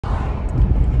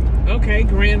Okay,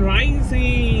 grand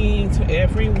rising to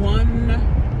everyone.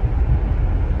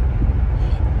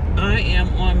 I am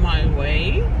on my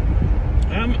way.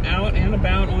 I'm out and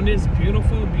about on this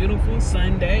beautiful, beautiful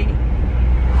Sunday.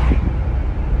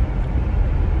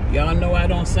 Y'all know I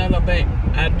don't celebrate.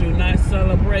 I do not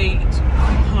celebrate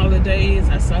holidays.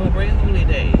 I celebrate holy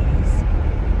days.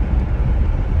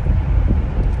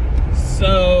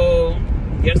 So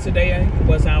yesterday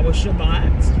was our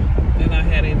Shabbat, and I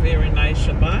had a very nice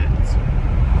Shabbat.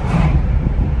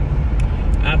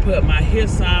 I put my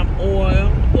hyssop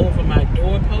oil over my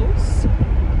doorposts.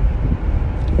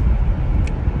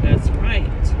 That's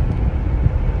right.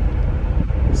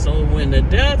 So when the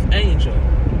death angel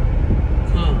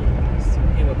comes,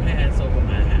 he will pass over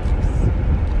my house.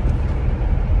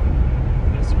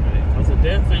 That's right, because the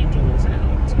death angel is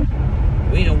out.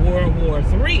 We in World War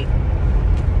III.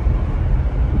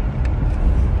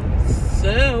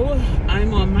 So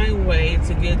I'm on my way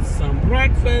to get some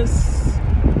breakfast.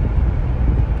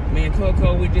 Me and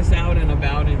Coco, we're just out and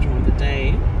about enjoying the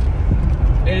day.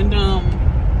 And I'm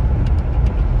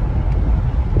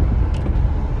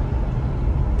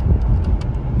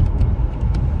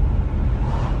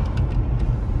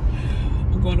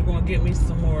going to go and get me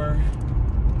some more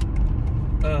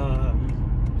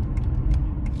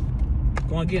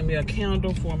going to get me a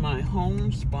candle for my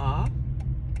home spa.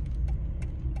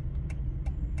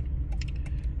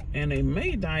 And they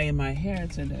may dye in my hair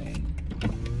today.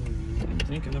 I'm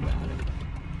thinking about it.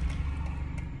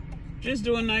 Just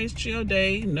do a nice chill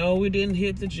day. No, we didn't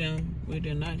hit the gym. We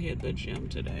did not hit the gym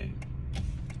today.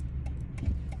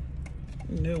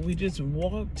 No, we just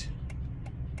walked.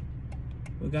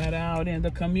 We got out in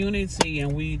the community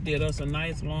and we did us a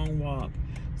nice long walk.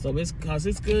 So it's because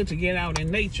it's good to get out in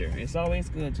nature. It's always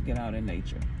good to get out in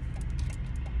nature.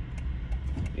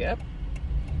 Yep.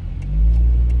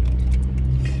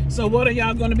 So what are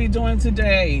y'all going to be doing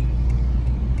today?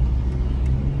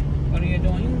 What are you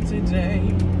doing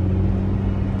today?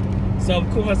 So of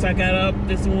course I got up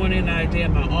this morning. I did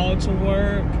my altar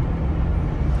work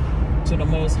to the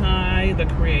Most High, the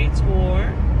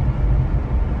Creator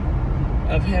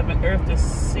of heaven, earth, the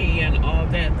sea, and all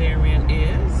that therein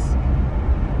is.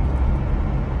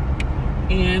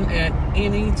 And at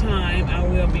any time I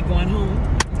will be going home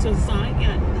to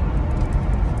Zion.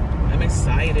 I'm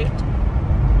excited.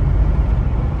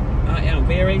 I am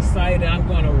very excited. I'm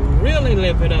going to really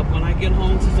live it up when I get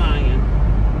home to Zion.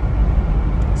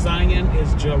 Zion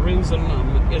is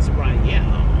Jerusalem, Israel.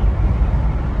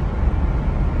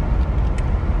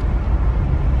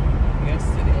 Yes,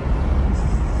 it is.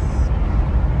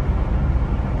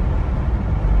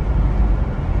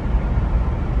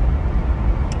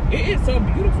 It is so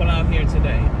beautiful out here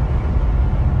today.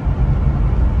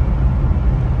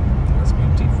 It's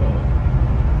beautiful.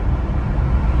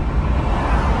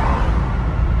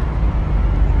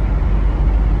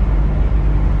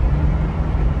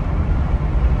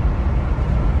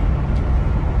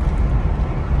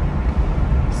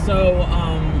 So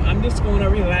I'm just going to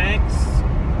relax.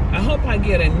 I hope I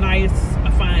get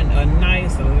find a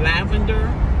nice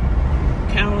lavender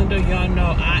calendar. Y'all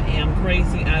know I am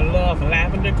crazy. I love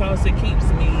lavender because it keeps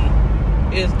me,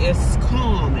 it's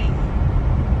calming.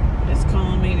 It's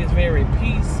calming, it's very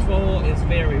peaceful, it's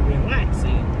very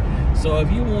relaxing. So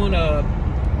if you want to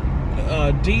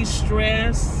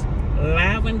de-stress,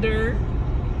 lavender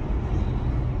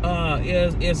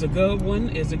is a good one.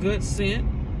 It's a good scent.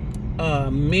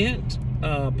 Mint,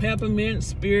 peppermint,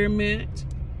 spearmint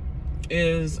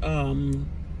is a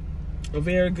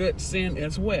very good scent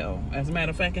as well. As a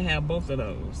matter of fact, I have both of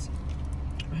those.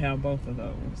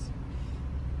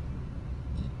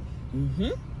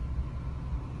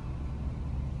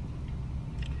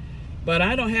 But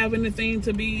I don't have anything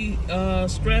to be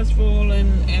stressful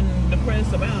and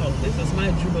depressed about. This is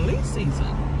my Jubilee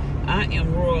season. I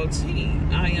am royalty.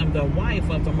 I am the wife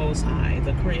of the Most High,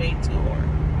 the Creator,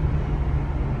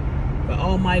 the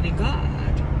Almighty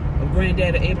God of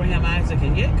Granddaddy Abraham, Isaac,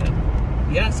 and Jacob.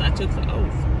 Yes, I took the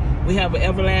oath. We have an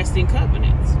everlasting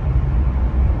covenant.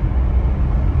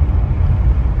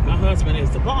 My husband is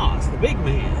the boss, the big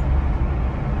man.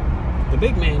 The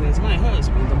big man is my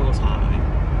husband, the Most High.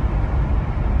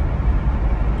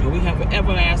 And we have an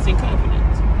everlasting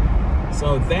covenant.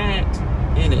 So that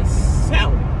in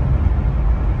itself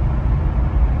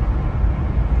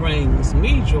brings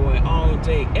me joy all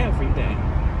day, every day.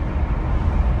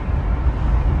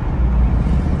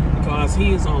 Because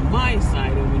he is on my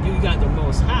side, and when you got the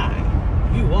Most High,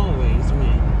 you always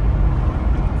win.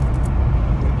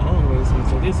 You always win.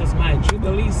 So this is my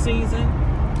Jubilee season,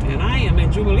 and I am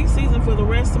in Jubilee season for the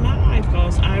rest of my life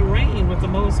because I reign with the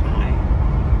Most High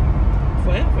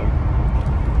forever.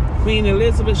 Queen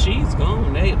Elizabeth, she's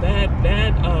gone.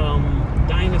 That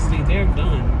dynasty, they're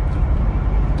done.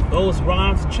 Those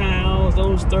Rothschilds,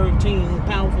 those 13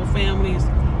 powerful families,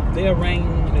 their reign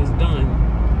is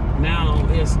done. Now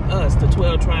it's us, the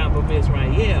 12 tribe of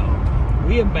Israel.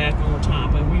 We are back on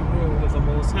top, and we rule with the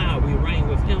Most High. We reign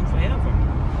with Him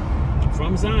forever.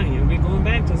 From Zion, we're going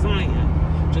back to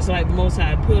Zion. Just like the Most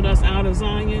High put us out of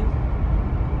Zion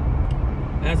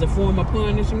as a form of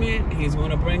punishment, He's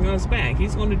going to bring us back.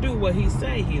 He's going to do what He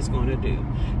say He's going to do.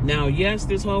 Now, yes,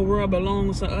 this whole world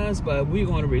belongs to us, but we're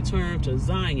going to return to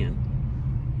Zion.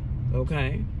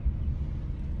 Okay?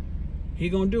 He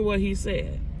going to do what He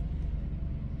said.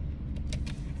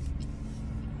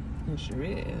 He sure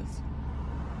is.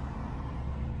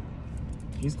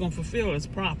 He's going to fulfill His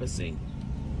prophecy.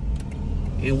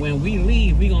 And when we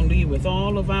leave, we're going to leave with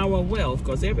all of our wealth,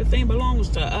 because everything belongs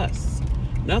to us.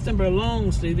 Nothing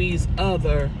belongs to these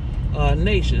other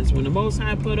nations. When the Most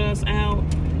High put us out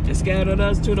and scattered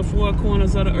us to the four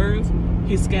corners of the earth,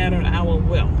 He scattered our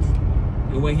wealth.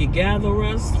 And when He gather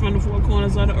us from the four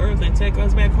corners of the earth and take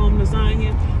us back home to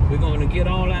Zion, we're going to get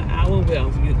all our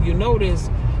wealth. You notice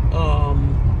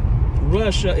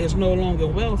Russia is no longer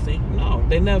wealthy. No,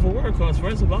 they never were, because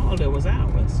first of all, it was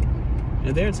ours.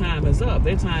 And their time is up.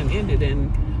 Their time ended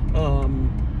in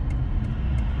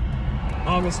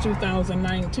August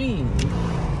 2019.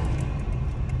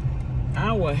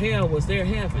 Our hell was their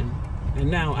heaven, and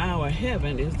now our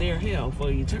heaven is their hell for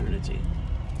eternity.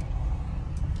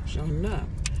 Showing up.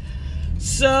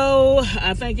 So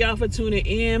I thank y'all for tuning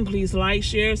in. Please like,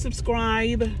 share,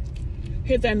 subscribe,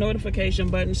 hit that notification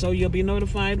button so you'll be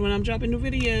notified when I'm dropping new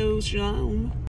videos. Shalom.